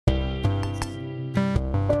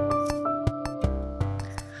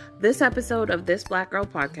This episode of This Black Girl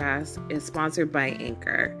Podcast is sponsored by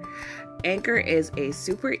Anchor. Anchor is a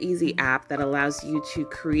super easy app that allows you to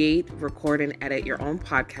create, record, and edit your own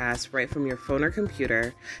podcast right from your phone or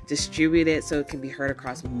computer, distribute it so it can be heard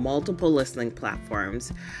across multiple listening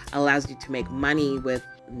platforms, allows you to make money with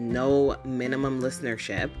no minimum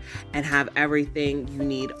listenership, and have everything you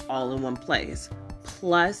need all in one place.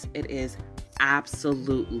 Plus, it is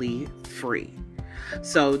absolutely free.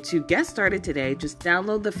 So to get started today, just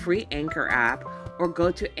download the free Anchor app or go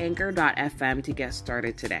to anchor.fm to get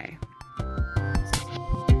started today.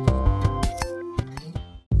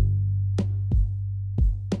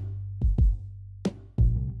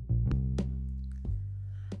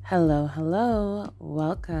 Hello.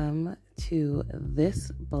 Welcome to This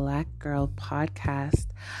Black Girl Podcast.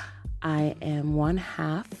 I am one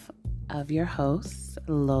half of your host,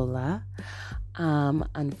 Lola.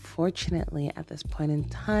 Unfortunately, at this point in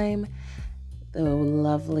time, the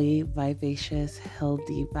lovely, vivacious Hill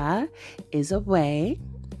Diva is away,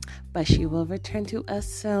 but she will return to us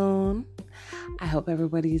soon. I hope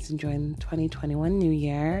everybody's enjoying 2021 New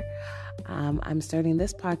Year. I'm starting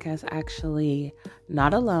this podcast actually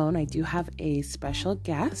not alone. I do have a special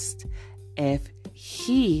guest. If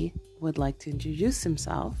he would like to introduce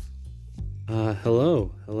himself.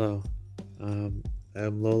 Hello.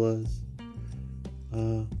 I'm Lola's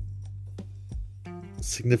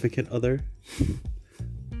significant other.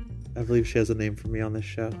 I believe she has a name for me on this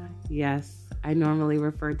show. Yes, I normally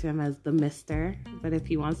refer to him as the Mister, but if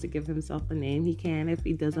he wants to give himself a name, he can. If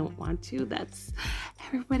he doesn't want to, that's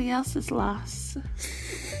everybody else's loss.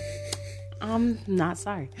 Not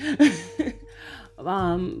sorry.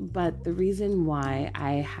 But the reason why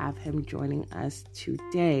I have him joining us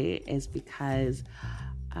today is because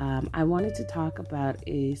I wanted to talk about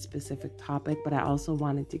a specific topic, but I also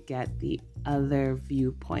wanted to get the other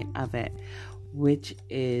viewpoint of it, which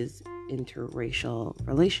is interracial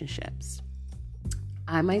relationships.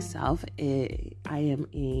 I myself, I am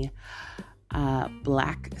a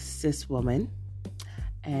black cis woman,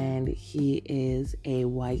 and he is a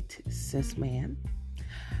white cis man.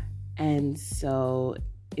 And so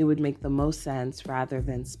it would make the most sense, rather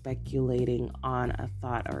than speculating on a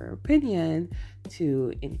thought or opinion,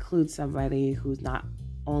 to include somebody who's not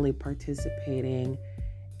only participating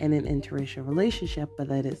in an interracial relationship, but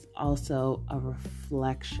that is also a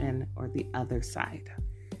reflection or the other side.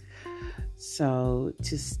 So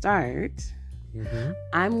to start,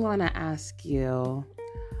 I'm going to ask you,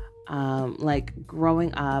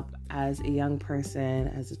 growing up as a young person,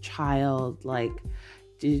 as a child,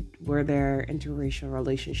 were there interracial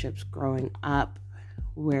relationships growing up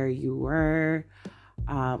where you were?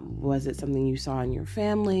 Was it something you saw in your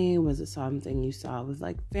family? Was it something you saw with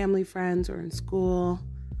family friends or in school?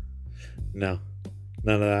 No,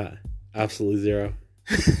 none of that. Absolutely zero.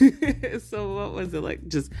 So what was it like?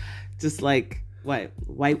 Just what?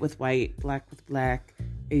 White with white, black with black,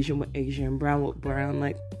 Asian with Asian, brown with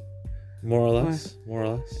brown, more or less.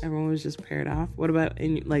 Everyone was just paired off. What about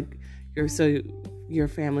your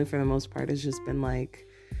family for the most part has just been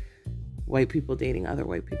white people dating other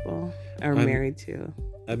white people or married to?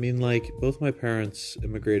 I mean, both my parents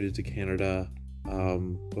immigrated to Canada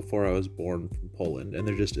before I was born from Poland, and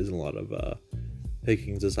there just isn't a lot of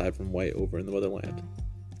pickings aside from white over in the motherland.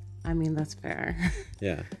 I mean, that's fair.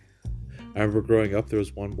 Yeah. I remember growing up, there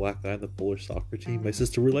was one black guy on the Polish soccer team. My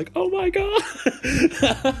sister were like, oh my god!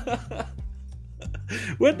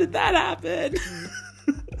 When did that happen?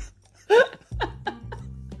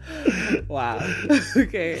 Wow.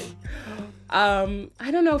 Okay.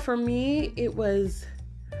 I don't know. For me,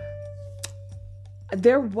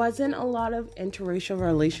 there wasn't a lot of interracial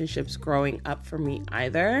relationships growing up for me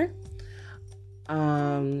either.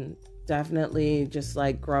 Definitely just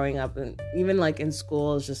growing up, and even in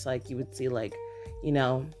school, it's just you would see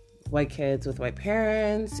white kids with white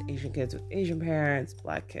parents, Asian kids with Asian parents,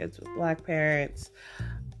 black kids with black parents.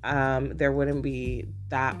 There wouldn't be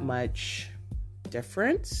that much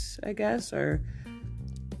difference, I guess, or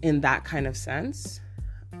in that kind of sense.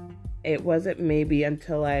 It wasn't maybe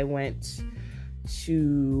until I went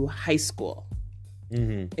to high school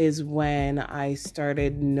is when I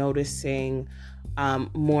started noticing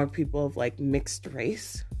more people of mixed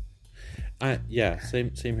race. Yeah,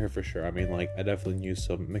 same here for sure. I mean, I definitely knew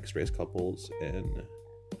some mixed race couples in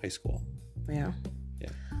high school. Yeah.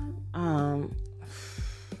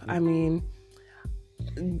 I mean,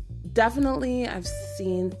 definitely I've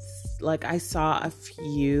seen, I saw a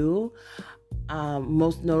few,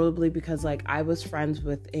 most notably because I was friends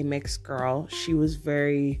with a mixed girl. She was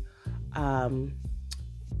very, I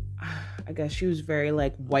guess she was very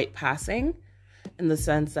white passing. in the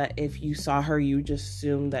sense that if you saw her, you just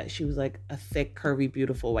assumed that she was like a thick, curvy,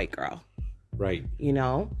 beautiful white girl. Right. You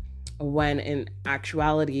know? When in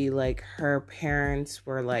actuality, like, her parents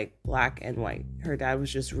were like black and white. Her dad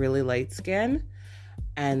was just really light skinned,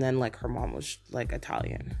 and then like her mom was like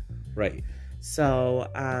Italian. Right. So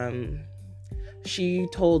she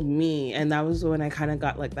told me, and that was when I kind of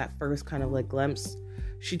got like that first kind of like glimpse.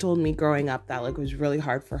 She told me growing up that like it was really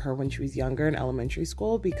hard for her when she was younger in elementary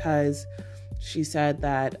school, because she said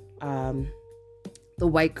that the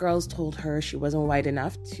white girls told her she wasn't white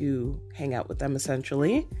enough to hang out with them,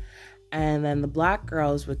 essentially. And then the black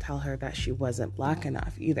girls would tell her that she wasn't black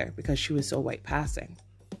enough either, because she was so white passing.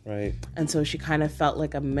 Right. And so she kind of felt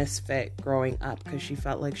like a misfit growing up, because she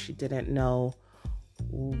felt like she didn't know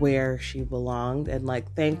where she belonged. And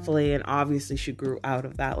like, thankfully, and obviously she grew out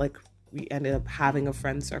of that. Like, we ended up having a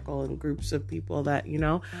friend circle and groups of people that, you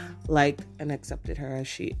know, liked and accepted her as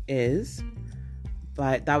she is.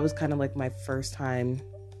 But that was kind of like my first time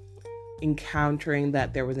encountering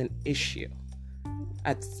that there was an issue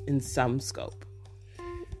in some scope.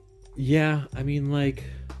 Yeah, I mean, like,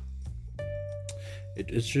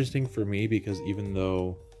 it's interesting for me because even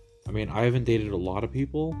though, I mean, I haven't dated a lot of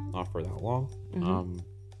people, not for that long. Mm-hmm.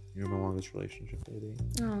 You're my longest relationship, baby.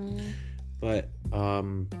 Oh. But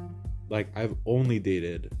like, I've only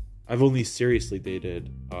seriously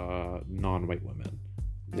dated non-white women.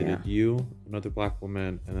 Dated you, another black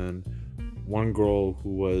woman, and then one girl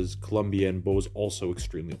who was Colombian but was also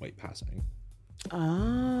extremely white passing.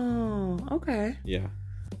 Oh, okay. Yeah.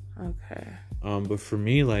 Okay. But for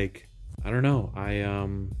me, like, I don't know.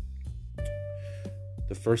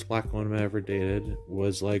 The first black woman I ever dated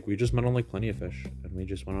was like, we just met on like Plenty of Fish, and we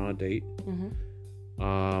just went on a date.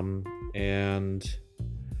 Mm-hmm. And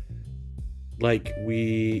like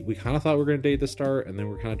we kind of thought we were gonna date at the start, and then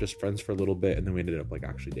we're kind of just friends for a little bit, and then we ended up like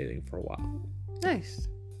actually dating for a while. Nice.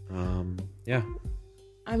 Yeah.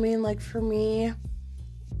 I mean, like, for me,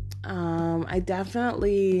 I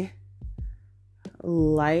definitely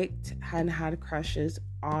liked and had crushes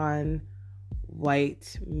on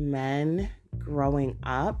white men growing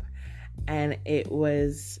up, and it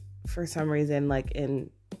was, for some reason, like, in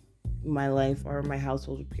my life or my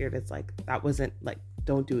household period, it's like, that wasn't, like,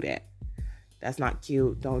 don't do that, that's not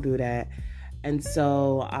cute, don't do that. And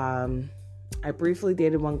so I briefly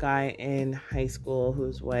dated one guy in high school who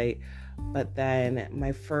was white, but then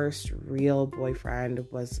my first real boyfriend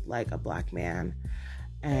was like a black man.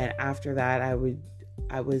 And after that, I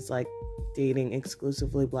was like dating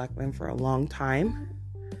exclusively black men for a long time.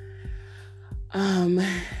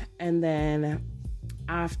 And then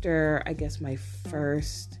after, I guess, my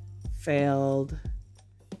first failed,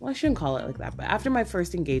 well, I shouldn't call it like that, but after my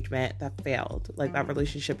first engagement that failed, like that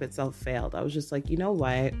relationship itself failed, I was just like, you know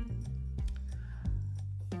what?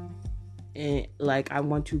 Like, I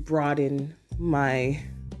want to broaden my,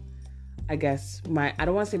 I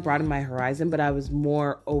don't want to say broaden my horizon, but I was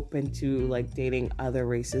more open to like dating other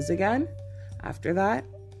races again after that.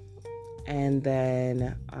 And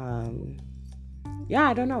then, yeah,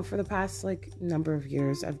 I don't know, for the past like number of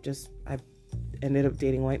years, I've ended up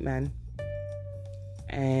dating white men,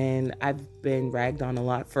 and I've been ragged on a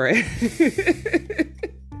lot for it.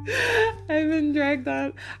 I've been dragged.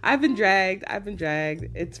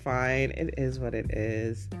 It's fine. It is what it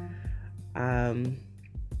is. But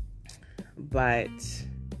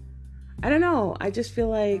I don't know. I just feel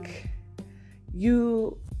like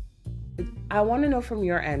I want to know from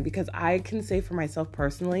your end, because I can say for myself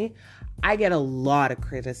personally, I get a lot of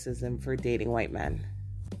criticism for dating white men.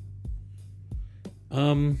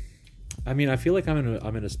 I mean, I feel like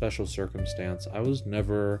I'm in a special circumstance.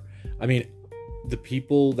 The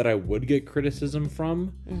people that I would get criticism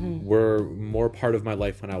from were more part of my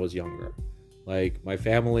life when I was younger. Like, my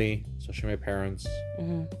family, especially my parents,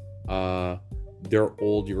 they're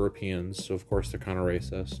old Europeans, so of course they're kind of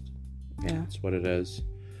racist. Yeah. That's what it is.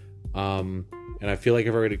 And I feel like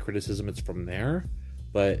if I ever get criticism, it's from there.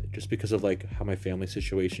 But just because of like how my family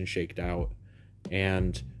situation shaked out,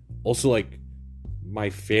 and also like my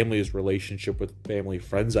family's relationship with family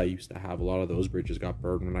friends I used to have, a lot of those bridges got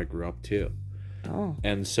burned when I grew up too. Oh.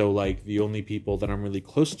 And so like the only people that I'm really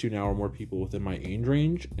close to now are more people within my age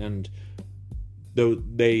range, and though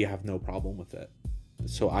they have no problem with it.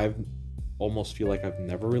 So I almost feel like I've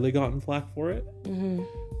never really gotten flack for it.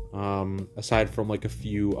 Aside from like a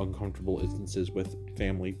few uncomfortable instances with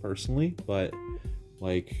family personally, but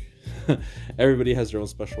like everybody has their own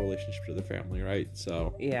special relationship to their family, right?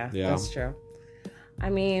 So yeah, that's true. I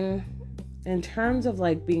mean, in terms of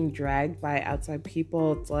like being dragged by outside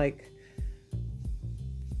people, it's like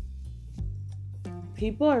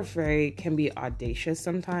people are can be audacious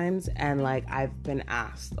sometimes, and like I've been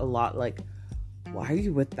asked a lot, like, why are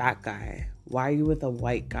you with that guy? Why are you with a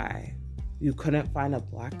white guy? You couldn't find a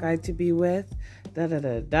black guy to be with? Da da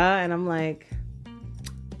da da. And I'm like,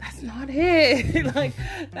 that's not it. Like,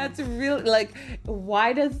 that's real. Like,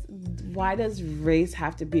 why does race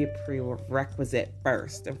have to be a prerequisite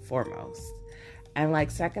first and foremost? And like,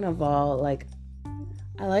 second of all, like,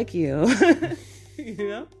 I like you. You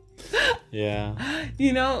know? Yeah.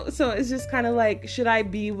 You know, so it's just kind of like, should I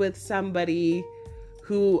be with somebody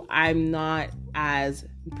who I'm not as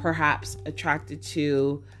perhaps attracted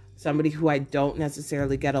to, somebody who I don't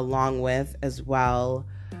necessarily get along with as well,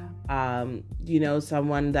 you know,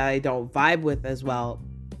 someone that I don't vibe with as well,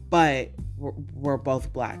 but we're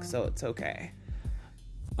both black, so it's okay.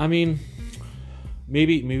 I mean,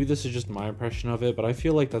 maybe this is just my impression of it, but I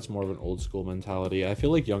feel like that's more of an old school mentality. I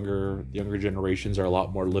feel like younger generations are a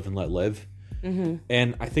lot more live and let live. Mm-hmm.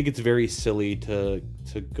 And I think it's very silly to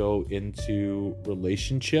go into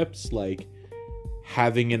relationships like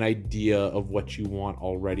having an idea of what you want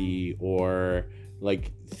already, or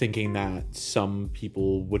like thinking that some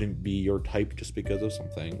people wouldn't be your type just because of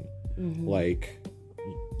something. Mm-hmm. Like,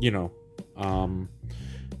 you know,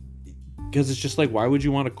 because it's just like, why would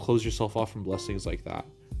you want to close yourself off from blessings like that?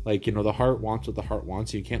 Like, you know, the heart wants what the heart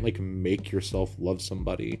wants. You can't like make yourself love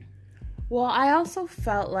somebody. Well, I also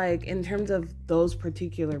felt like in terms of those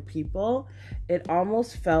particular people, it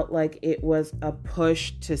almost felt like it was a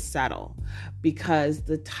push to settle, because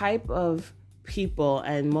the type of people,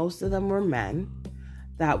 and most of them were men,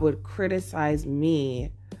 that would criticize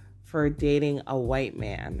me for dating a white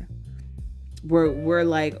man were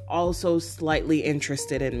like also slightly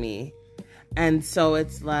interested in me. And so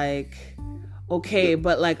it's like, okay,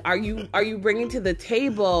 but like, are you bringing to the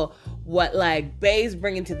table what like Bay's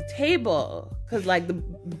bringing to the table? Because like the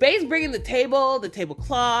Bay's bringing the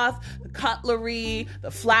tablecloth, the cutlery, the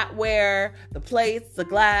flatware, the plates, the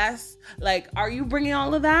glass. Like, are you bringing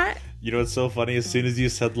all of that? You know what's so funny? As soon as you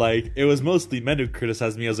said like it was mostly men who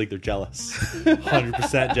criticized me, I was like, they're jealous.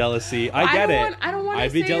 100% jealousy. I get it. I don't want to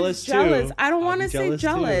I'd be jealous too. I don't want to say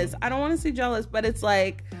jealous. I don't want to say jealous, but it's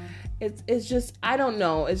like, it's just, I don't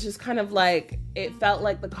know. It's just kind of like, it felt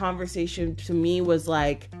like the conversation to me was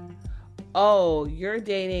like, oh, you're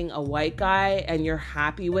dating a white guy and you're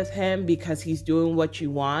happy with him because he's doing what you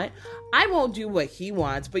want. I won't do what he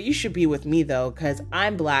wants, but you should be with me though, because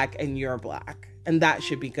I'm black and you're black. And that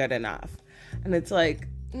should be good enough. And it's like,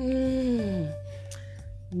 no.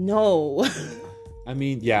 I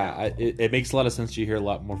mean, yeah, it makes a lot of sense. You hear a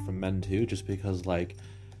lot more from men too, just because like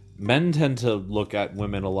men tend to look at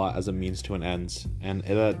women a lot as a means to an end, and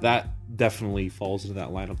that definitely falls into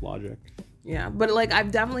that line of logic. Yeah, but like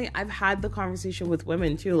I've had the conversation with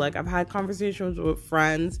women too. Like I've had conversations with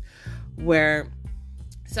friends where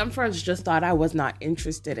some friends just thought I was not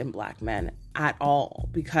interested in black men at all,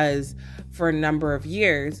 because for a number of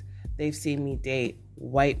years they've seen me date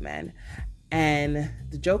white men, and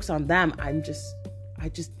the joke's on them. I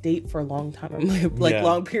just date for a long time. I'm like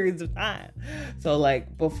long periods of time. So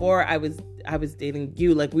like before I was dating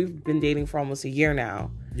you, like we've been dating for almost a year now.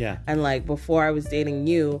 Yeah. And like before I was dating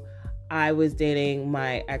you, I was dating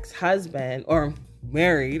my ex-husband, or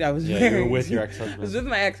married. I was married. You were with your ex-husband. I was with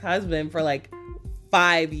my ex-husband for like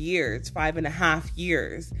 5.5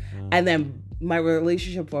 years. And then my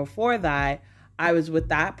relationship before that, I was with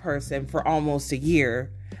that person for almost a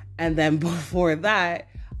year. And then before that,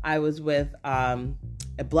 I was with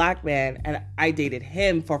a black man, and I dated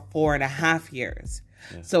him for 4.5 years.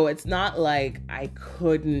 Yeah. So it's not like I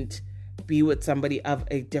couldn't be with somebody of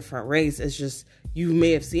a different race. It's just, you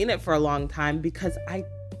may have seen it for a long time, because I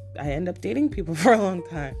end up dating people for a long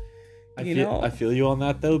time. I feel you on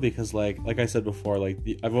that though, because like I said before, like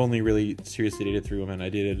I've only really seriously dated 3 women. I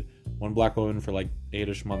dated one black woman for like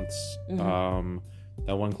 8-ish months,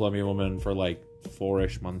 that one Colombian woman for like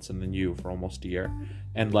 4-ish months, and then you for almost a year.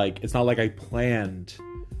 And like it's not like I planned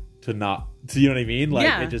to not, you know what I mean?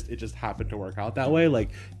 Like it just happened to work out that way.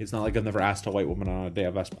 Like it's not like I've never asked a white woman on a date.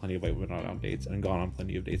 I've asked plenty of white women on dates and gone on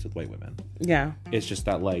plenty of dates with white women. Yeah. It's just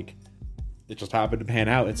that like it just happened to pan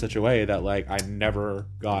out in such a way that like I never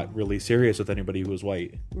got really serious with anybody who was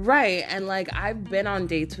white. Right. And like I've been on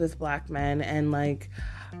dates with black men, and like,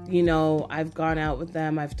 you know, I've gone out with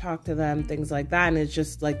them, I've talked to them, things like that. And it's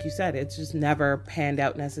just like you said, it's just never panned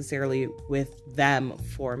out necessarily with them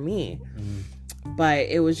for me. But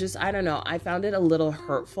it was just, I don't know, I found it a little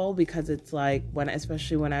hurtful, because it's like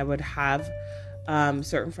especially when I would have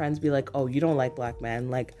certain friends be like, oh, you don't like black men,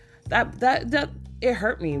 like that it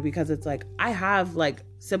hurt me, because it's like I have like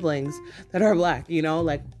siblings that are black, you know,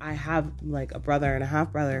 like I have like a brother and a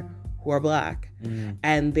half brother who are Black.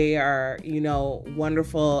 And they are, you know,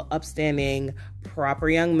 wonderful, upstanding, proper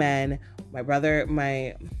young men. My brother,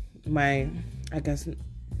 I guess, I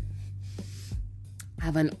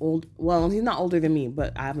have he's not older than me,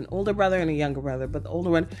 but I have an older brother and a younger brother. But the older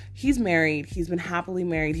one, he's married. He's been happily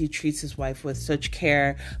married. He treats his wife with such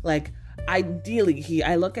care. Like, ideally,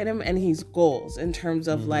 I look at him and he's goals in terms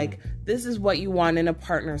of like, this is what you want in a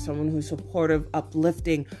partner, someone who's supportive,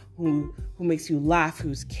 uplifting, who makes you laugh,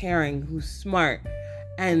 who's caring, who's smart.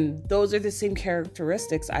 And those are the same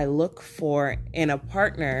characteristics I look for in a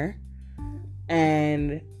partner.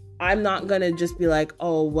 And I'm not going to just be like,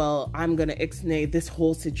 oh, well, I'm going to ixnay this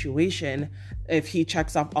whole situation if he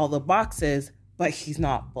checks off all the boxes, but he's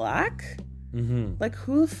not Black. Like,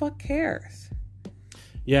 who the fuck cares?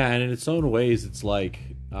 Yeah, and in its own ways, it's like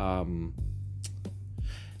a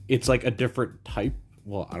different type.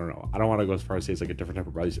 Well, I don't know. I don't want to go as far as say it's like a different type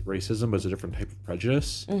of racism, but it's a different type of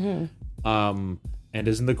prejudice. And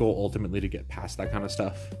isn't the goal ultimately to get past that kind of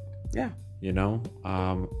stuff? Yeah. You know,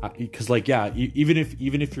 because like, yeah, even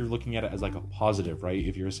if you're looking at it as like a positive, right?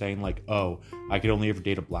 If you're saying like, oh, I could only ever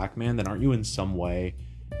date a Black man, then aren't you in some way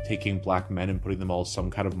taking Black men and putting them all some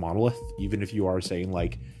kind of monolith? Even if you are saying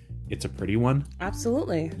like it's a pretty one,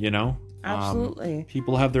 absolutely. You know, absolutely.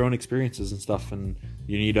 People have their own experiences and stuff, and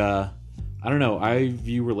you need I don't know. I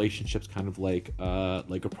view relationships kind of like a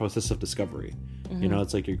process of discovery. You know,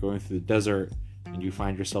 it's like you're going through the desert and you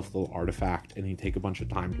find yourself a little artifact, and you take a bunch of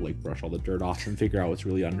time to like brush all the dirt off and figure out what's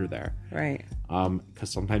really under there. Right. Because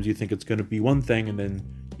sometimes you think it's going to be one thing, and then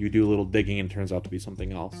you do a little digging and it turns out to be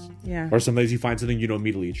something else. Yeah. Or sometimes you find something you know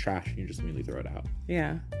immediately it's trash and you just immediately throw it out.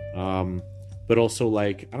 Yeah. But also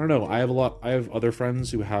like, I don't know. I have other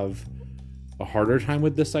friends who have a harder time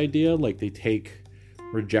with this idea. Like, they take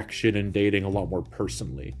rejection and dating a lot more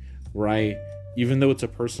personally, right? Even though it's a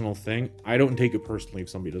personal thing, I don't take it personally if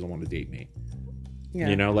somebody doesn't want to date me. Yeah.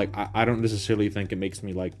 You know, like, I don't necessarily think it makes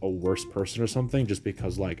me like a worse person or something just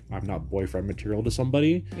because like I'm not boyfriend material to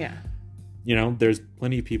somebody. Yeah. You know, there's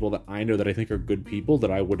plenty of people that I know that I think are good people that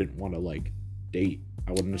I wouldn't want to like date.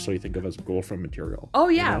 I wouldn't necessarily think of as girlfriend material. Oh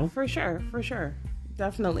yeah, you know? for sure.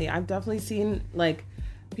 Definitely. I've definitely seen like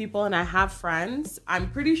people, and I have friends. I'm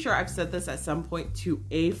pretty sure I've said this at some point to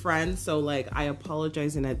a friend, so like I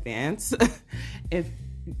apologize in advance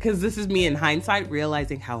because this is me in hindsight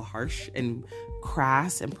realizing how harsh and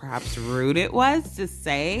crass and perhaps rude it was to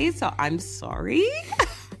say, so I'm sorry.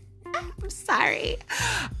 I'm sorry.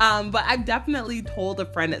 But I've definitely told a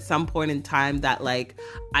friend at some point in time that like,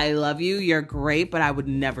 I love you, you're great, but I would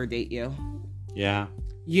never date you. Yeah.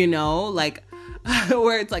 You know, like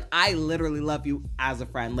where it's like, I literally love you as a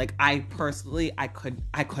friend. Like, I personally, I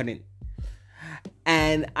couldn't.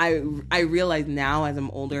 And I realize now as I'm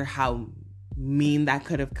older how mean that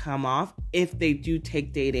could have come off if they do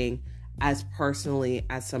take dating as personally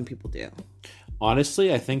as some people do.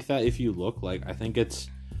 Honestly, I think that if you look, like, I think that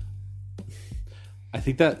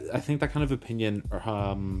kind of opinion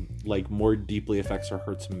like more deeply affects or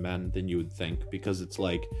hurts men than you would think, because it's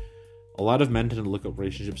like a lot of men tend to look at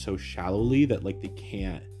relationships so shallowly that like they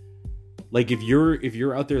can't, like, if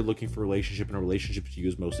you're out there looking for a relationship and a relationship to you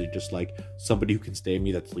is mostly just like somebody who can stay with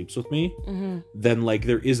me that sleeps with me, then like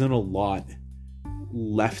there isn't a lot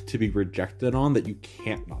left to be rejected on that you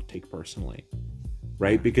can't not take personally,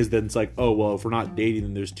 right? Because then it's like, oh well, if we're not dating,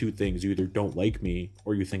 then there's two things: you either don't like me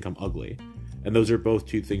or you think I'm ugly. And those are both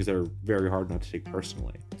two things that are very hard not to take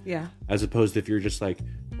personally. Yeah. As opposed to if you're just like,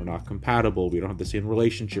 we're not compatible, we don't have the same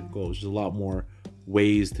relationship goals. There's a lot more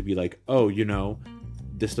ways to be like, oh, you know,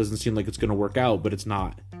 this doesn't seem like it's going to work out, but it's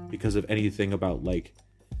not because of anything about like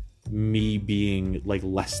me being like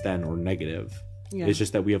less than or negative. Yeah. It's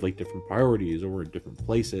just that we have like different priorities or we're in different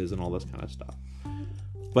places and all this kind of stuff.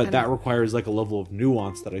 But that requires like a level of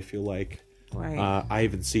nuance that I feel like I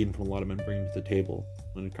haven't seen from a lot of men bringing to the table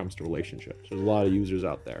when it comes to relationships. There's a lot of users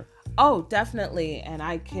out there. Oh, definitely. And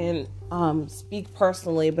I can speak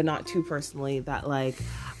personally, but not too personally, that like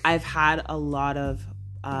I've had a lot of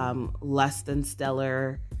less than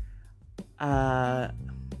stellar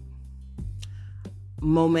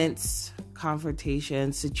moments,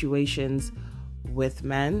 confrontations, situations with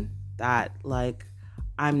men that like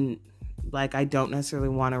I don't necessarily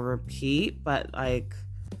want to repeat, but like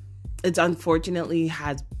it's unfortunately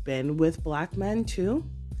has been with Black men too.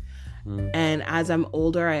 And as I'm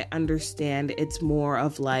older, I understand it's more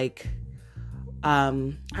of like,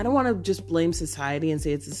 I don't want to just blame society and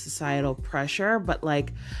say it's a societal pressure, but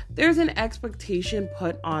like there's an expectation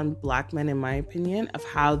put on Black men, in my opinion, of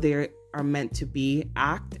how they are meant to be,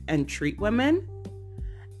 act, and treat women.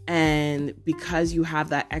 And because you have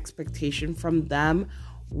that expectation from them,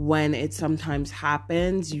 when it sometimes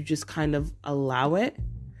happens, you just kind of allow it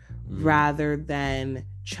rather than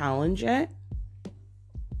challenge it.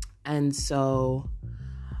 And so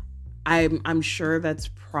I'm sure that's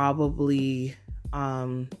probably,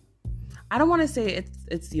 I don't want to say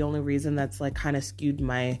it's the only reason that's like kind of skewed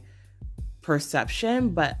my perception,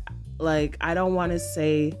 but like, I don't want to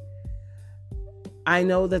say, I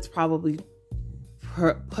know that's probably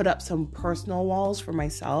put up some personal walls for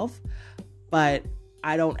myself, but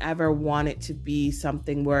I don't ever want it to be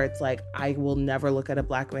something where it's like, I will never look at a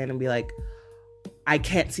black man and be like, I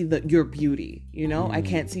can't see your beauty, you know? I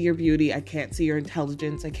can't see your beauty. I can't see your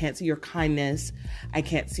intelligence. I can't see your kindness. I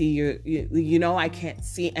can't see you know, I can't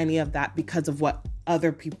see any of that because of what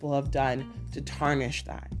other people have done to tarnish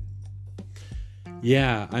that.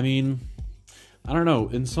 Yeah, I mean, I don't know.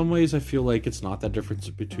 In some ways, I feel like it's not that difference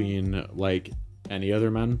between, like, any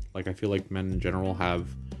other men. Like, I feel like men in general have,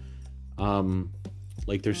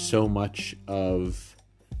 like, there's so much of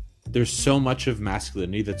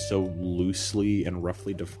masculinity that's so loosely and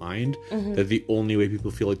roughly defined that the only way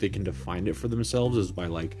people feel like they can define it for themselves is by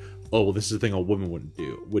like, oh, well, this is a thing a woman would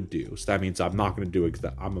do. So that means I'm not going to do it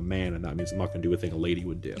because I'm a man, and that means I'm not going to do a thing a lady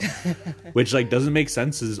would do. Which, like, doesn't make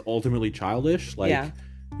sense, is ultimately childish. Like,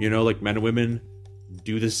 you know, like, men and women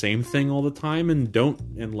do the same thing all the time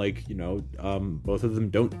and like, you know, both of them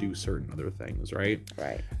don't do certain other things, right?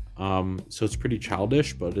 Right. So it's pretty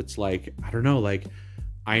childish, but it's like, I don't know, like,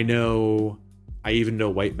 I even know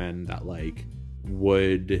white men that like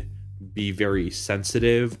would be very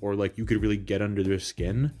sensitive, or like you could really get under their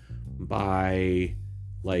skin by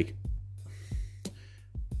like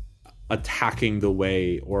attacking the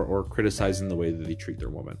way or criticizing the way that they treat their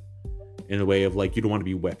woman, in the way of like, you don't want to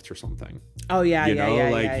be whipped or something. Oh yeah, you know,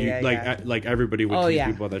 like everybody would treat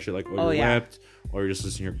people that shit like, oh, you're whipped, or you're just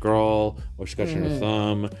listening to your girl, or she's scratching her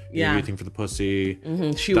thumb, you're waiting for the pussy.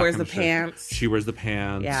 She wears the pants. She wears the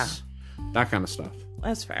pants. Yeah, that kind of stuff.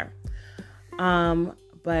 That's fair.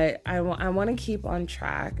 But I want to keep on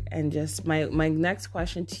track, and just my next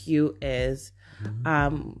question to you is,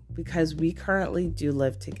 because we currently do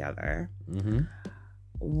live together,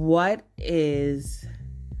 what is,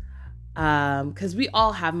 because we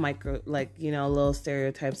all have little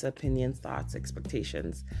stereotypes, opinions, thoughts,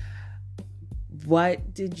 expectations.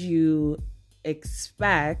 What did you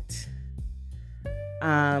expect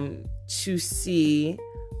to see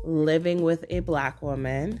living with a black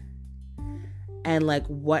woman, and like,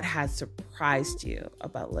 what has surprised you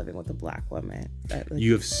about living with a black woman?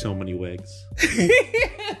 You have so many wigs. You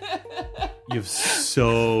have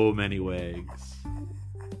so many wigs.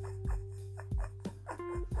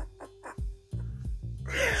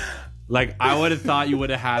 Like, I would have thought you would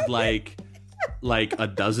have had like a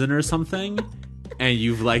dozen or something, and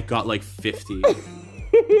you've like got like 50.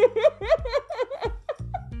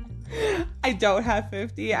 I don't have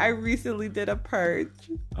 50. I recently did a purge.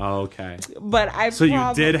 Oh, okay. But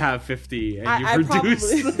you did have 50, and you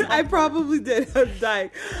reduced. I probably did. I'm dying.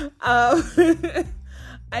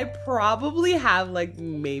 I probably have like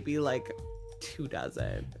maybe like 2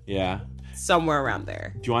 dozen. Yeah. Somewhere around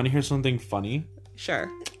there. Do you want to hear something funny?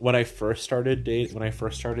 Sure. When I first started dating,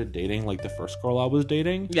 like the first girl I was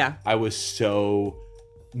dating, I was so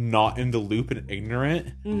not in the loop and ignorant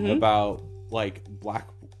about like black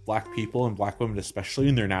people and black women, especially,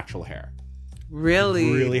 in their natural hair.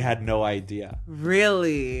 Really had no idea.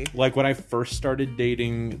 Really? Like, when I first started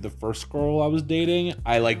dating the first girl I was dating,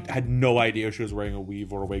 I like had no idea if she was wearing a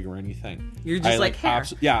weave or a wig or anything. You're just like hair.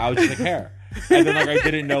 I was just like hair. And then like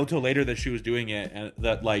I didn't know till later that she was doing it, and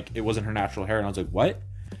that like it wasn't her natural hair, and I was like, what?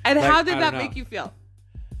 And like, how did that make you feel?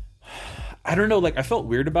 I don't know, like I felt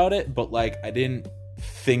weird about it, but like I didn't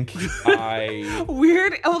think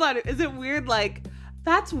Weird? Hold on, is it weird like,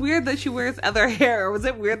 that's weird that she wears other hair, or was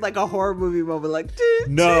it weird like a horror movie moment, like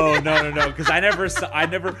No, because I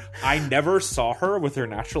never saw her with her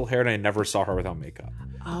natural hair, and I never saw her without makeup.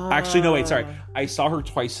 Actually, no, wait, sorry. I saw her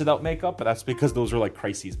twice without makeup, but that's because those were like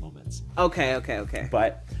crises moments. Okay.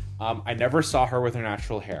 But I never saw her with her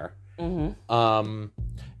natural hair.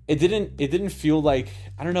 It didn't feel like,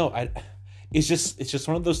 I don't know. It's just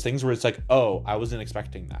one of those things where it's like, oh, I wasn't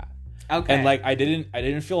expecting that. Okay. And like I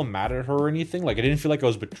didn't feel mad at her or anything. Like I didn't feel like I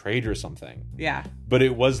was betrayed or something. Yeah. But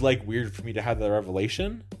it was like weird for me to have that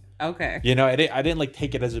revelation. Okay. You know, I didn't like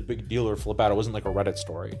take it as a big deal or flip out. It wasn't like a Reddit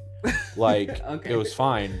story. Like It was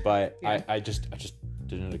fine, but yeah. I just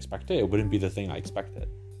didn't expect it. It wouldn't be the thing I expected,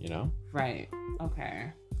 you know? Right.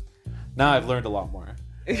 Okay. Now I've learned a lot more.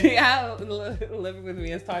 Yeah, living with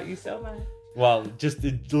me has taught you so much. Well, just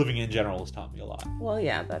living in general has taught me a lot. Well,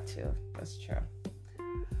 yeah, that too. That's true.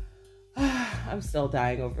 I'm still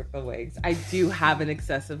dying over the wigs. I do have an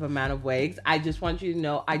excessive amount of wigs. I just want you to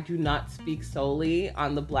know I do not speak solely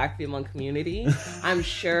on the Black female community. I'm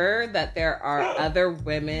sure that there are other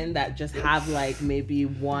women that just have like maybe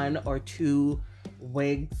 1 or 2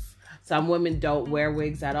 wigs. Some women don't wear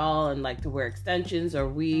wigs at all and like to wear extensions or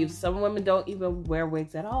weaves. Some women don't even wear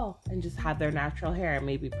wigs at all and just have their natural hair and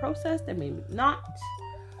maybe processed and maybe not.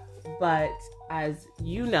 But as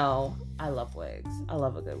you know, I love wigs. I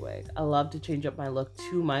love a good wig. I love to change up my look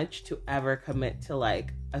too much to ever commit to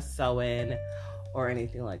like a sew-in or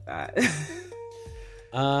anything like that.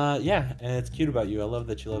 Yeah, and it's cute about you. I love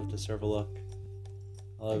that you love to serve a look.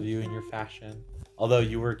 I love you and your fashion. Although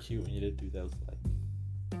you were cute when you did do those, like,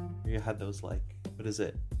 you had those, like, what is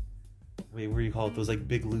it? Wait, what do you call it? Those, like,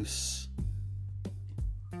 big loose.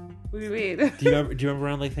 What do you mean? Do you remember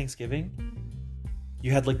around, like, Thanksgiving?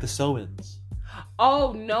 You had, like, the sew-ins.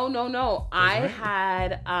 Oh, no. I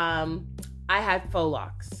had faux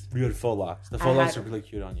locks. You had faux locks. The faux locks are really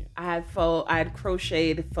cute on you. I had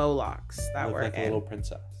crocheted faux locks that you were look like a little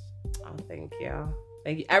princess. Oh, thank you.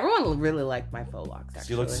 Thank you. Everyone really liked my faux locks,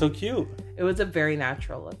 actually. You look so cute. It was a very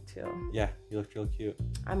natural look, too. Yeah, you looked real cute.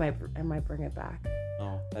 I might bring it back.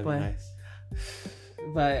 Oh, that'd be nice.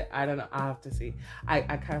 But I don't know. I'll have to see. I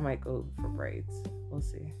kind of might go for braids. We'll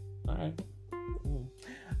see. All right.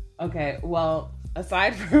 Okay, well,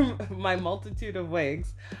 aside from my multitude of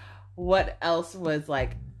wigs, what else was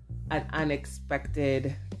like an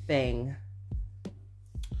unexpected thing?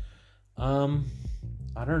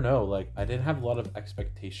 I don't know. Like, I didn't have a lot of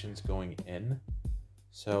expectations going in,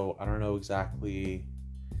 so I don't know exactly.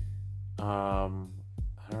 I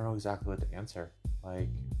don't know exactly what to answer. Like,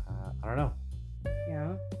 I don't know.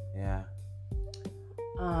 Yeah.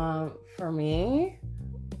 For me,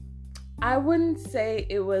 I wouldn't say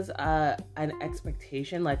it was an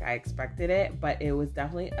expectation like I expected it, but it was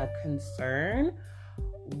definitely a concern,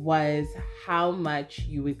 was how much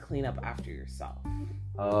you would clean up after yourself.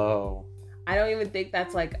 Oh. I don't even think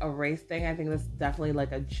that's like a race thing. I think that's definitely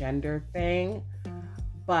like a gender thing.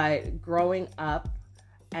 But growing up,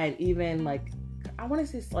 and even like, I want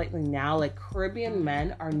to say slightly now, like Caribbean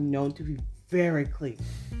men are known to be very clean.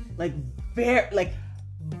 Like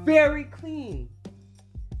very clean.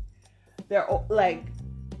 They're like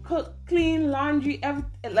cook, clean, laundry,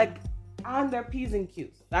 everything, like on their P's and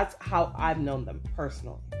Q's. That's how I've known them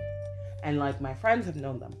personally. And like my friends have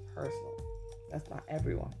known them personally. That's not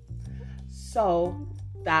everyone. So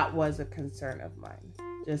that was a concern of mine.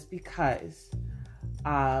 Just because,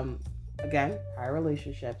 again, prior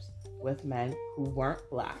relationships with men who weren't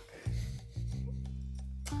Black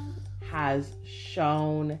has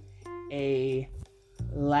shown a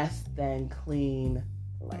less than clean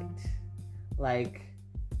light. Like,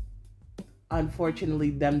 unfortunately,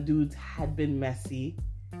 them dudes had been messy,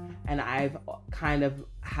 and I've kind of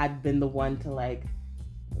had been the one to like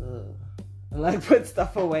put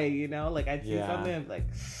stuff away, you know? Like, I'd see something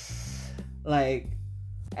like,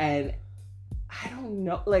 and I don't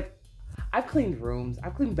know, like, I've cleaned rooms,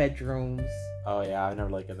 I've cleaned bedrooms. Oh yeah, I never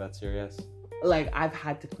like it that serious. Like, I've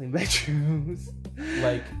had to clean bedrooms.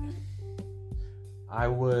 Like, I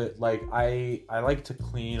would, like, I like to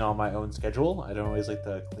clean on my own schedule. I don't always like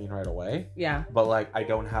to clean right away. Yeah. But, like, I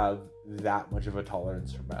don't have that much of a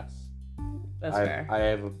tolerance for mess. That's fair.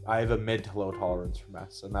 I have a mid to low tolerance for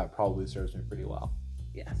mess, and that probably serves me pretty well.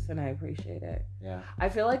 Yes, and I appreciate it. Yeah. I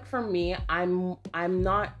feel like for me, I'm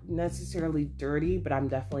not necessarily dirty, but I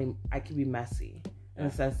can be messy in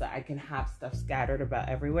the sense that I can have stuff scattered about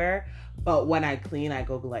everywhere. But when I clean, I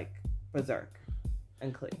go like berserk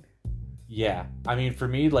and clean. Yeah. I mean, for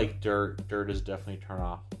me, like, dirt is definitely a turn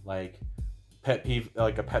off. Like, a pet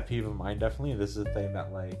peeve of mine, definitely. This is a thing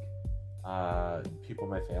that, like, people in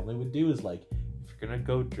my family would do is, like, if you're gonna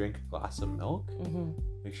go drink a glass of milk,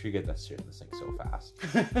 make sure you get that shit in the sink so fast.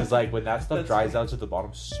 Because, like, when that stuff dries out to the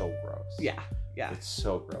bottom, so gross. Yeah. It's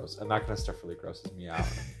so gross. And that kind of stuff really grosses me out.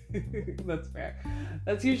 That's fair.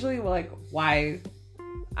 That's usually, like, why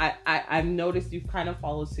I've noticed you kind of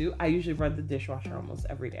follow suit. I usually run the dishwasher almost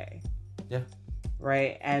every day. Yeah.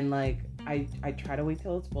 Right? And, like, I try to wait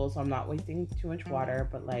till it's full so I'm not wasting too much water.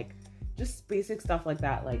 But, like, just basic stuff like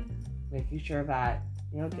that. Like, making sure that,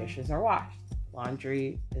 you know, dishes are washed.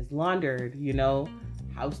 Laundry is laundered, you know.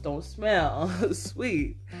 House don't smell.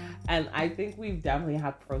 Sweet. And I think we've definitely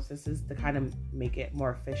have processes to kind of make it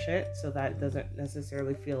more efficient so that it doesn't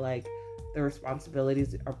necessarily feel like the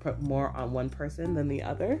responsibilities are put more on one person than the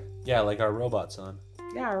other. Yeah, like our robot son.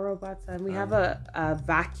 Yeah, our robot son. We have a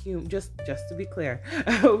vacuum, just to be clear.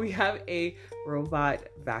 We have a robot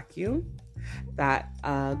vacuum. that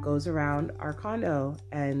goes around our condo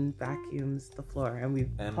and vacuums the floor, and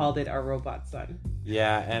we've called it our robot son.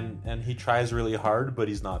 Yeah, and he tries really hard, but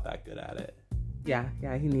he's not that good at it. Yeah,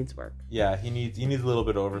 he needs work. Yeah, he needs a little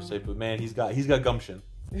bit of oversight, but man, he's got gumption.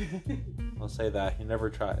 I'll say that. He never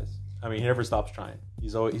tries. I mean, he never stops trying.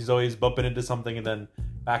 He's always bumping into something and then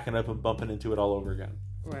backing up and bumping into it all over again.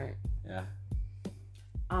 Right. Yeah.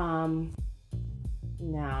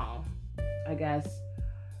 Now, I guess,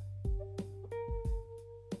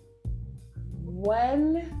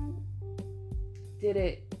 when did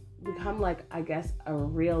it become like, I guess, a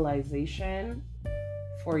realization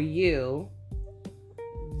for you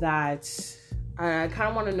that, I kind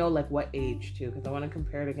of want to know like what age too, because I want to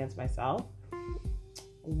compare it against myself.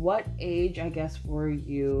 What age, I guess, were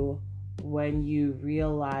you when you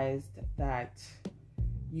realized that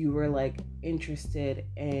you were like interested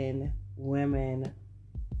in women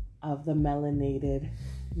of the melanation,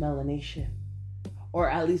 or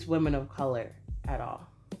at least women of color at all?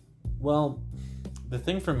 Well, the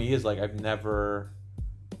thing for me is like I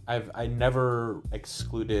never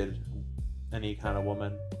excluded any kind of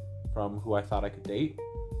woman from who I thought I could date.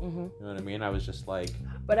 Mm-hmm. You know what I mean? I was just like...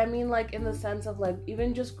 But I mean, like, in the sense of, like,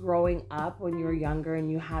 even just growing up when you were younger and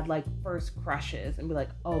you had, like, first crushes and be like,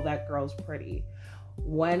 oh, that girl's pretty.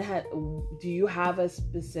 Do you have a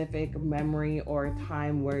specific memory or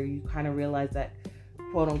time where you kind of realized that,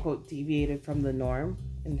 quote unquote, deviated from the norm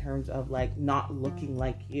in terms of, like, not looking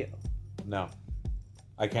like you? No.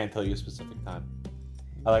 I can't tell you a specific time.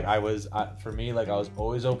 I was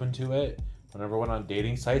always open to it. Whenever I went on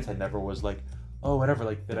dating sites, I never was like, oh, whatever.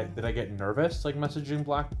 Like, did I get nervous, like, messaging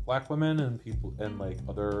black women and people and, like,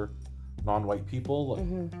 other non-white people, like,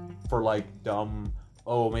 for, like, dumb,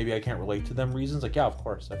 oh, maybe I can't relate to them reasons? Like, yeah, of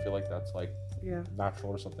course. I feel like that's, like,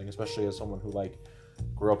 natural or something, especially as someone who, like,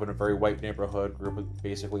 grew up in a very white neighborhood, grew up with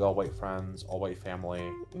basically all white friends, all white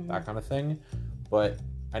family, that kind of thing. But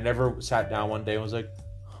I never sat down one day and was like,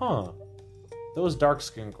 huh, those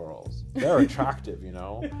dark-skinned girls, they're attractive, you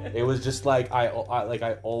know? It was just like, I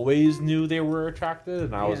always knew they were attractive,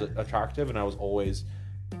 and I was attractive, and I was always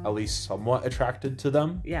at least somewhat attracted to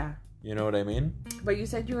them. Yeah. You know what I mean? But you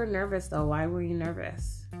said you were nervous, though. Why were you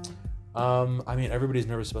nervous? I mean, everybody's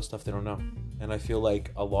nervous about stuff they don't know. And I feel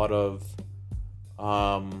like a lot of,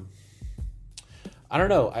 I don't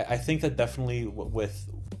know. I think that definitely with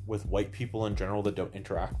white people in general that don't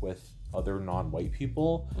interact with other non-white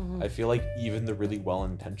people, I feel like even the really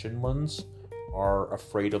well-intentioned ones are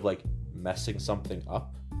afraid of, like, messing something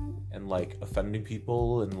up and, like, offending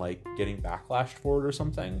people and, like, getting backlash for it or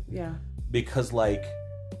something. Yeah. Because, like,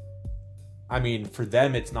 I mean, for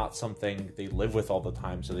them, it's not something they live with all the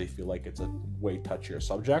time, so they feel like it's a way touchier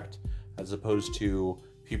subject, as opposed to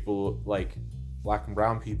people like black and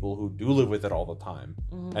brown people who do live with it all the time.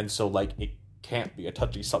 And so, like, it can't be a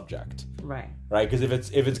touchy subject. Right. Because if it's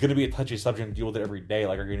going to be a touchy subject and deal with it every day,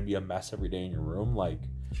 like, are you going to be a mess every day in your room? Like,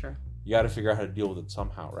 sure. You got to figure out how to deal with it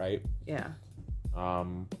somehow, right? Yeah.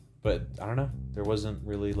 But I don't know. There wasn't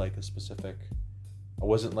really, like, a specific... I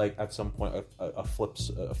wasn't, like, at some point a flip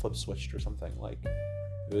switched or something. Like,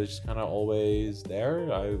 it was just kind of always there.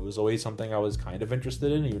 It was always something I was kind of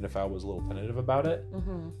interested in, even if I was a little tentative about it.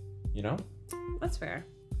 You know? That's fair.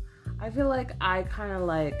 I feel like I kind of,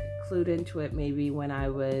 like, clued into it maybe when I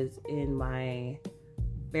was in my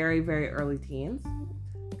very, very early teens,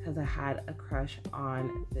 because I had a crush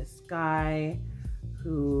on this guy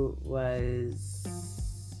who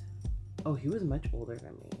was... Oh, he was much older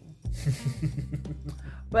than me.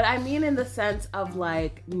 But I mean in the sense of,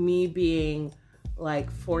 like, me being like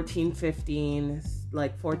 14 to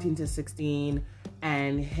 16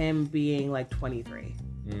 and him being like 23.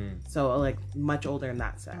 So, like, much older in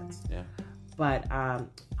that sense. Yeah. But I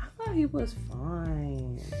thought he was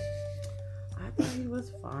fine. He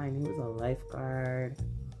was a lifeguard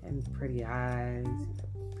and pretty eyes,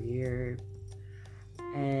 beard,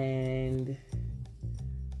 and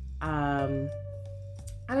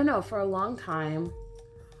I don't know, for a long time,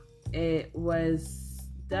 it was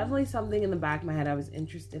definitely something in the back of my head I was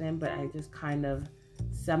interested in, but I just kind of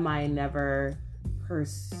never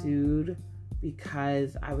pursued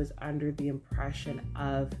because I was under the impression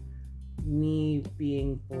of me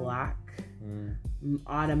being black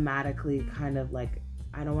automatically kind of, like,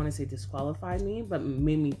 I don't want to say disqualified me, but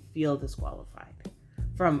made me feel disqualified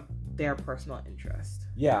from their personal interest.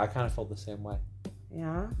 Yeah, I kind of felt the same way.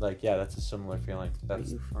 Yeah? Like, yeah, that's a similar feeling. But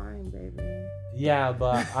you fine, baby. Yeah,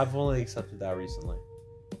 but I've only accepted that recently.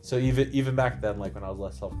 So even back then, like, when I was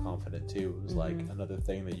less self-confident too, it was like another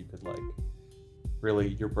thing that you could, like, really,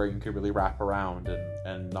 your brain could really wrap around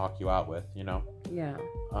and knock you out with, you know? Yeah.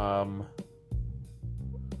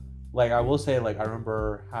 like, I will say, like, I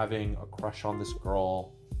remember having a crush on this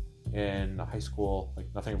girl in high school. Like,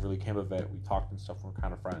 nothing really came of it. We talked and stuff. We were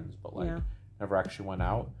kind of friends, but, like, never actually went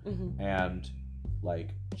out. And, like,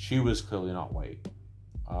 she was clearly not white.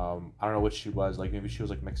 I don't know what she was. Like, maybe she was,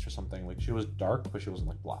 like, mixed or something. Like, she was dark, but she wasn't,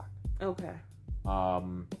 like, black. Okay.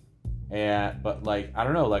 But, like, I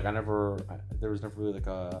don't know. Like, there was never really, like,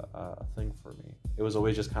 a thing for me. It was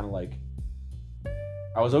always just kind of, like,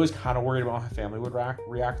 I was always kind of worried about how my family would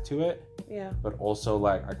react to it. Yeah. But also,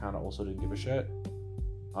 like, I kind of also didn't give a shit.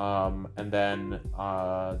 And then,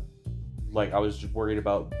 like, I was just worried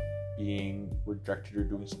about being rejected or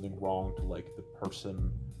doing something wrong to, like, the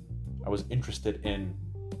person I was interested in.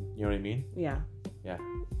 You know what I mean? Yeah. Yeah.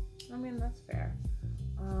 I mean, that's fair.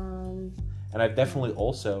 And I've definitely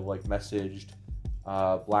also, like, messaged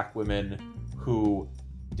black women who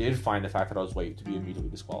did find the fact that I was white to be immediately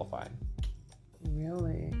disqualifying.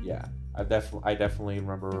 Really? Yeah. I definitely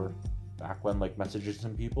remember back when, like, messaging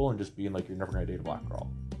some people and just being like, you're never gonna date a black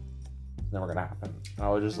girl. It's never gonna happen. And I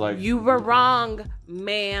was just like, you were wrong,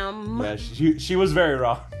 ma'am. Yeah, she was very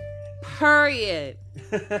wrong. Period.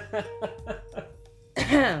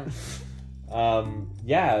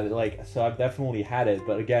 Yeah, like, so I've definitely had it,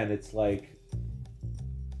 but again, it's like,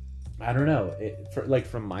 I don't know.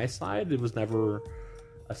 From my side, it was never,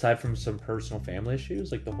 aside from some personal family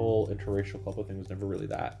issues, like, the whole interracial couple thing was never really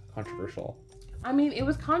that controversial. I mean, it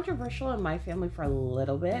was controversial in my family for a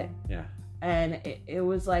little bit. Yeah. And it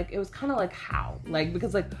was like, it was kind of like how? Like,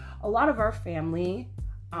 because, like, a lot of our family,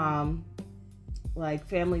 like,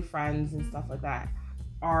 family friends and stuff like that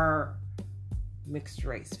are mixed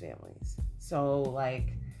race families. So,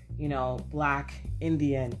 like, you know, Black,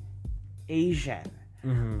 Indian, Asian,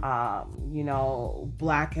 you know,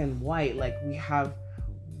 black and white. Like, we have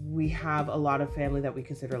a lot of family that we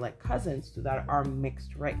consider, like, cousins that are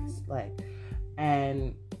mixed race. Like,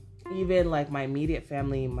 and even, like, my immediate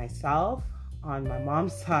family, myself, on my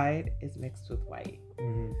mom's side, is mixed with white.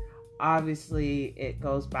 Obviously, it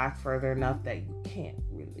goes back further enough that you can't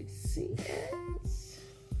really see it.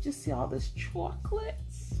 Just see all this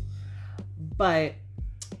chocolates. But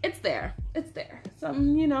it's there. It's there.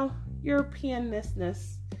 Some, you know, Europeanness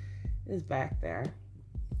is back there.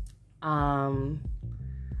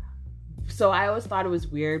 So I always thought it was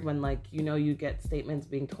weird when, like, you know, you get statements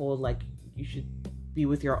being told, like, you should be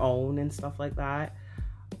with your own and stuff like that.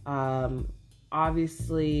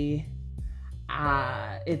 Obviously,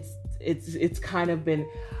 it's kind of been,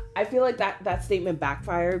 I feel like that statement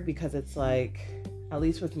backfired, because it's like, at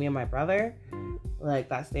least with me and my brother, like,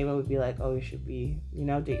 that statement would be like, oh, you should be, you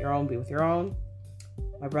know, date your own, be with your own.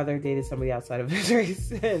 My brother dated somebody outside of his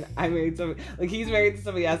race, and I married somebody, like, he's married to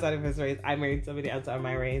somebody outside of his race. I married somebody outside of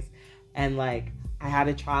my race, and, like, I had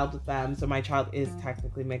a child with them, so my child is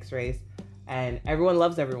technically mixed race, and everyone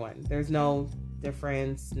loves everyone. There's no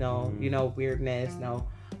difference, no, you know, weirdness, no,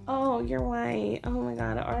 oh, you're white, oh my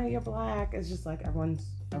god, or you're black. It's just like, everyone's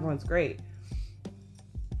great.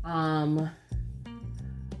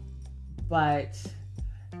 But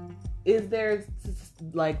is there,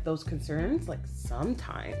 like, those concerns? Like,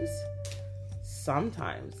 sometimes,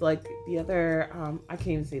 like, the other, I can't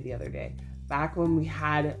even say the other day, back when we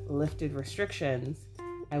had lifted restrictions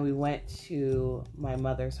and we went to my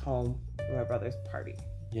mother's home for my brother's party.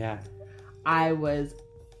 Yeah. I was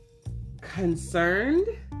concerned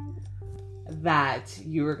that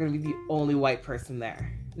you were going to be the only white person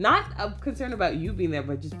there. Not concerned about you being there,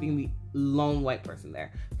 but just being the lone white person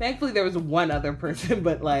there. Thankfully, there was one other person,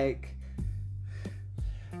 but, like,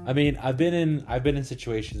 I mean, I've been in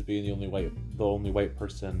situations being the only white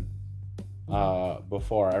person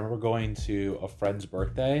before. I remember going to a friend's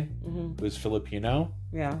birthday who was Filipino.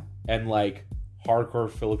 Yeah. And, like, hardcore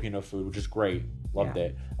Filipino food, which is great. Loved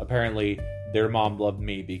it. Apparently, their mom loved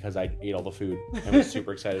me because I ate all the food and was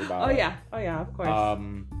super excited about it. Oh yeah, of course.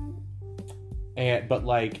 But,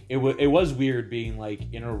 like, it was weird being,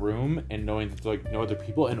 like, in a room and knowing that, like, no other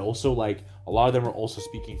people, and also, like, a lot of them were also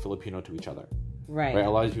speaking Filipino to each other. Right. A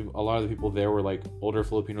lot of the people there were, like, older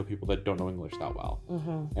Filipino people that don't know English that well.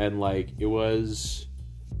 And, like, it was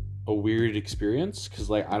a weird experience because,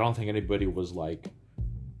 like, I don't think anybody was, like,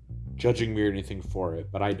 judging me or anything for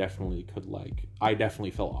it, but I definitely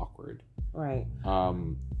felt awkward. Right.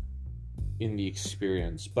 In the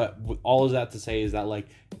experience. But all of that to say is that, like,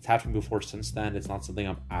 it's happened before since then. It's not something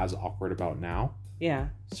I'm as awkward about now. Yeah.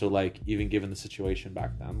 So, like, even given the situation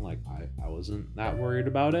back then, like, I wasn't that worried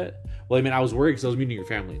about it. Well, I mean, I was worried because I was meeting your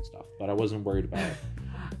family and stuff, but I wasn't worried about it.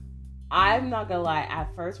 I'm not gonna lie.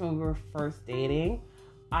 At first, when we were first dating,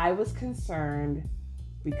 I was concerned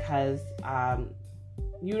because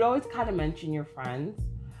you'd always kind of mention your friends,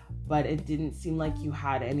 but it didn't seem like you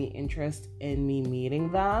had any interest in me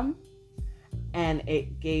meeting them. And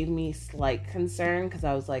it gave me slight concern because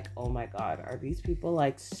I was like, oh my God, are these people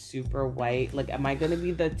like super white? Like, am I going to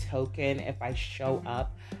be the token if I show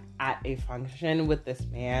up at a function with this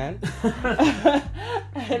man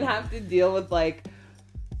and have to deal with like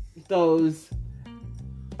those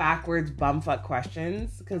backwards bumfuck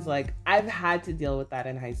questions? Because like I've had to deal with that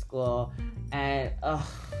in high school, and it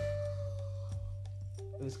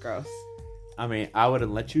was gross. I mean, I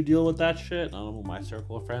wouldn't let you deal with that shit. Not with my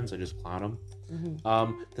circle of friends. I just clown them.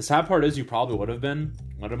 Mm-hmm. The sad part is you probably would have been.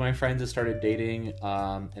 One of my friends has started dating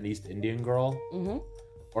an East Indian girl. Mm-hmm.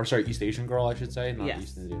 Or sorry, East Asian girl, I should say. Not yes.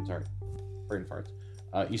 East Indian, sorry. Brain farts.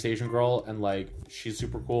 East Asian girl, and like she's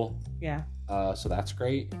super cool. Yeah. So that's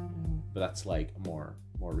great. Mm-hmm. But that's like a more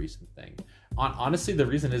recent thing. Honestly, the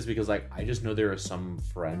reason is because like I just know there are some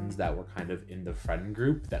friends that were kind of in the friend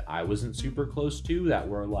group that I wasn't super close to that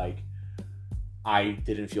were like I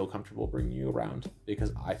didn't feel comfortable bringing you around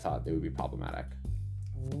because I thought they would be problematic.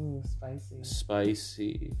 Ooh,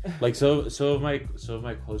 spicy. Like so of my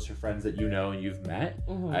closer friends that you know and you've met,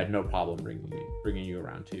 mm-hmm. I had no problem bringing you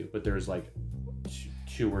around too. But there's like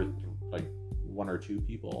two or like one or two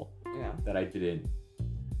people that I didn't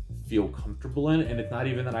feel comfortable in, and it's not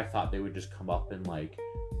even that I thought they would just come up and like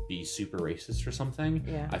be super racist or something.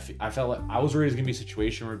 Yeah. I felt like I was worried it was gonna be a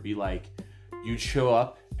situation where it'd be like you'd show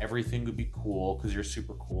up, everything would be cool because you're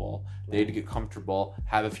super cool. They'd get comfortable,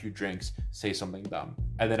 have a few drinks, say something dumb,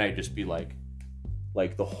 and then I'd just be like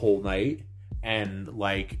the whole night, and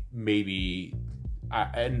like maybe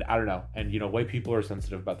I don't know. And you know, white people are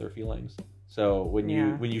sensitive about their feelings, so when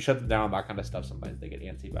you shut them down on that kind of stuff, sometimes they get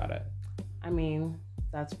antsy about it. I mean,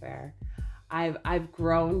 that's fair. I've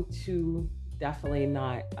grown to definitely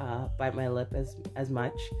not bite my lip as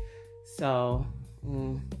much, so.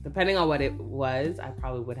 Depending on what it was, I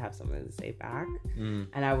probably would have something to say back,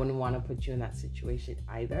 and I wouldn't want to put you in that situation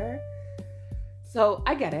either. So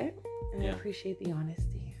I get it, and I appreciate the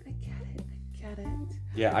honesty. I get it.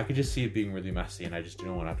 Yeah, I could just see it being really messy, and I just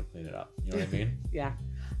didn't want to have to clean it up. You know what I mean? Yeah,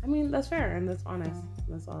 I mean that's fair and that's honest.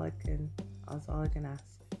 That's all I can ask.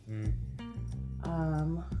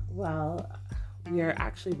 Well,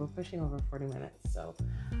 we're pushing over 40 minutes, so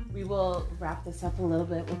we will wrap this up a little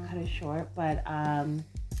bit. We'll cut it short, but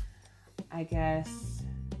I guess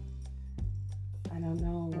I don't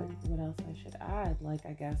know what else I should add. Like,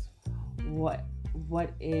 I guess what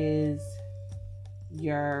is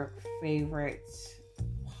your favorite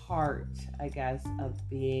part, I guess, of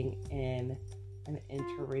being in an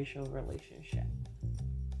interracial relationship?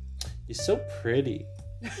 You're so pretty.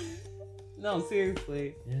 No,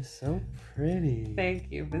 seriously. You're so pretty.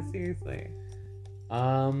 Thank you, but seriously.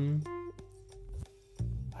 I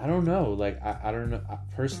don't know. Like, I don't know.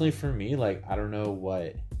 Personally, for me, like, I don't know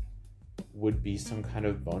what would be some kind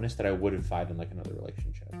of bonus that I wouldn't find in, like, another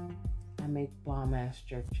relationship. I make bomb-ass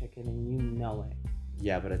jerk chicken, and you know it.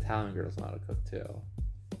 Yeah, but Italian girls know how to cook, too.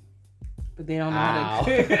 But they don't know how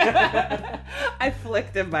to cook. I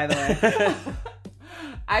flicked him, by the way.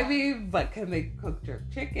 I mean, but can they cook jerk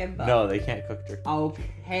chicken, though? No, they can't cook jerk chicken.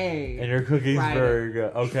 Okay. And your cooking's very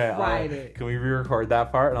good. Okay. Tried it. Can we re-record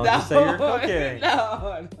that part? And I'll just say you're cooking.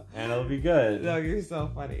 No. And it'll be good. No, you're so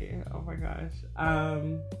funny. Oh, my gosh.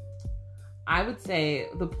 I would say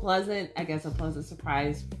a pleasant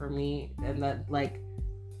surprise for me, and that, like,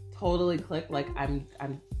 totally clicked. Like, I'm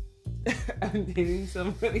dating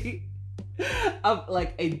somebody of,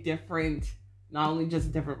 like, a different, not only just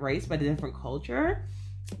a different race, but a different culture,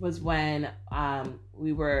 was when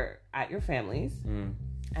we were at your family's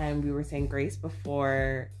and we were saying grace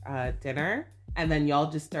before dinner, and then y'all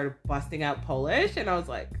just started busting out Polish, and I was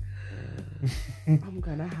like, I'm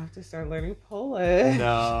gonna have to start learning Polish.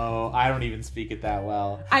 No, I don't even speak it that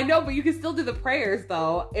well. I know, but you can still do the prayers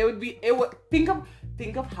though. It would think of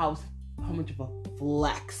how much of a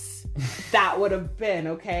flex that would have been,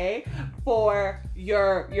 okay? For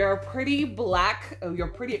your pretty black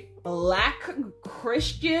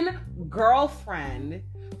Christian girlfriend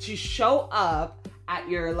to show up at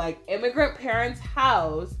your like immigrant parents'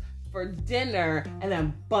 house for dinner and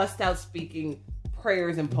then bust out speaking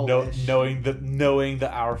prayers in Polish. Knowing the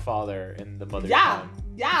Our Father and the Mother tongue.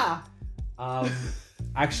 Yeah.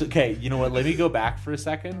 Actually, okay, you know what? Let me go back for a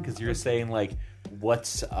second, because you're saying like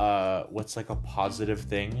what's like a positive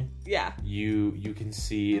thing you can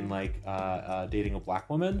see in like dating a black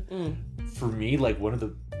woman. For me, like one of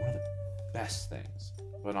the best things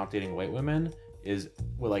about not dating white women is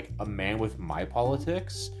with like a man with my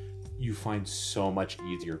politics, you find so much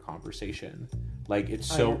easier conversation. Like it's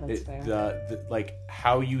the like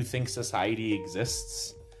how you think society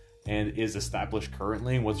exists and is established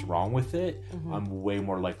currently and what's wrong with it, I'm way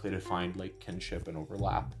more likely to find like kinship and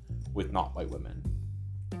overlap with not white women.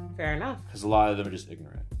 Fair enough. Because a lot of them are just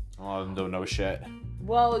ignorant. A lot of them don't know shit.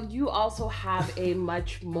 Well, you also have a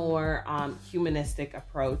much more humanistic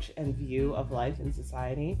approach and view of life in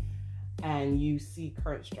society, and you see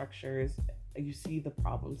current structures, you see the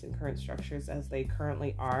problems in current structures as they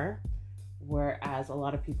currently are, whereas a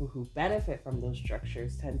lot of people who benefit from those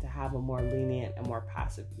structures tend to have a more lenient and more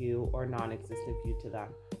passive view or non-existent view to them.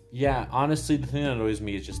 Yeah, honestly, the thing that annoys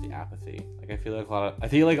me is just the apathy. Like, I feel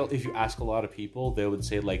like if you ask a lot of people, they would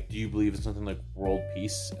say, like, do you believe in something like world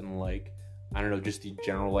peace and, like, I don't know, just the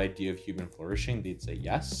general idea of human flourishing? They'd say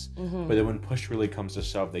yes. But then when push really comes to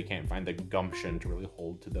shove, they can't find the gumption to really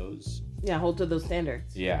hold to those. Yeah, hold to those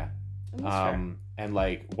standards. Yeah. And,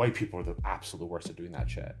 like, white people are the absolute worst at doing that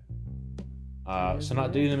shit. So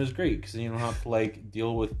not dating them is great, because then you don't have to, like,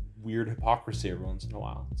 deal with weird hypocrisy every once in a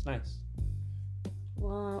while. It's nice.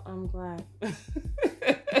 Well, I'm glad.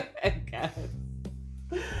 I guess.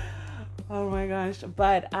 Oh my gosh.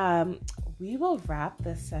 But we will wrap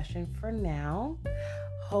this session for now.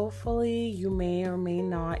 Hopefully you may or may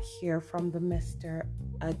not hear from the Mr.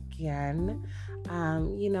 again,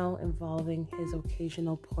 involving his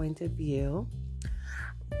occasional point of view.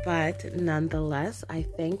 But nonetheless, I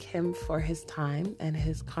thank him for his time and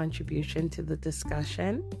his contribution to the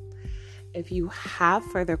discussion. If you have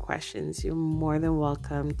further questions, you're more than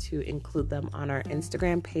welcome to include them on our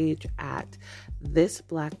Instagram page at This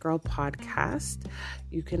Black Girl Podcast.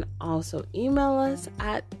 You can also email us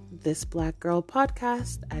at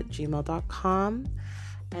thisblackgirlpodcast@gmail.com,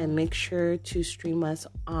 and make sure to stream us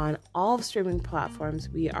on all streaming platforms.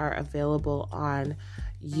 We are available on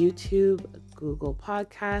YouTube, Google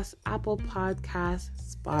Podcasts, Apple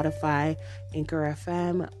Podcasts, Spotify, Anchor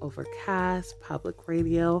FM, Overcast, Public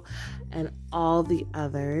Radio, and all the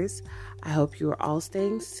others. I hope you are all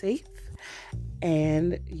staying safe,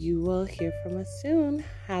 and you will hear from us soon.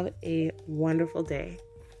 Have a wonderful day.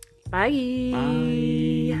 Bye.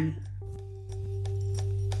 Bye.